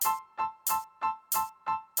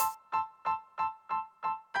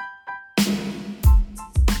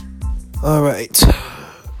All right.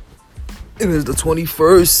 It is the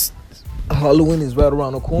 21st. Halloween is right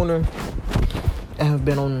around the corner. I have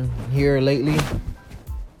been on here lately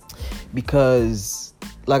because,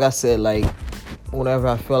 like I said, whenever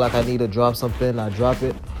I feel like I need to drop something, I drop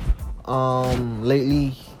it.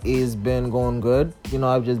 Lately it's been going good.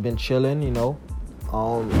 I've just been chilling. The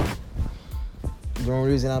only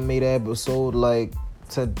reason I made an episode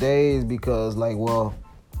today is because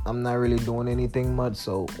I'm not really doing anything much,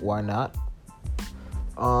 so why not?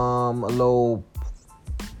 A little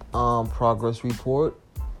progress report.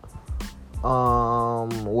 One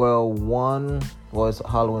was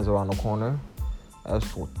Halloween's around the corner. That's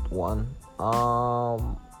one.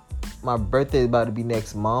 My birthday is about to be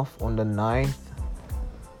next month on the 9th.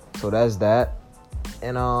 So that's that.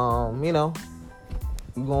 And we're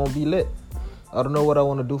gonna be lit. I don't know what I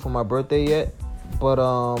want to do for my birthday yet, but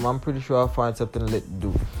I'm pretty sure I'll find something lit to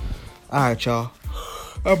do. Alright, y'all.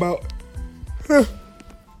 I'm out.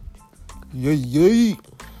 Yay.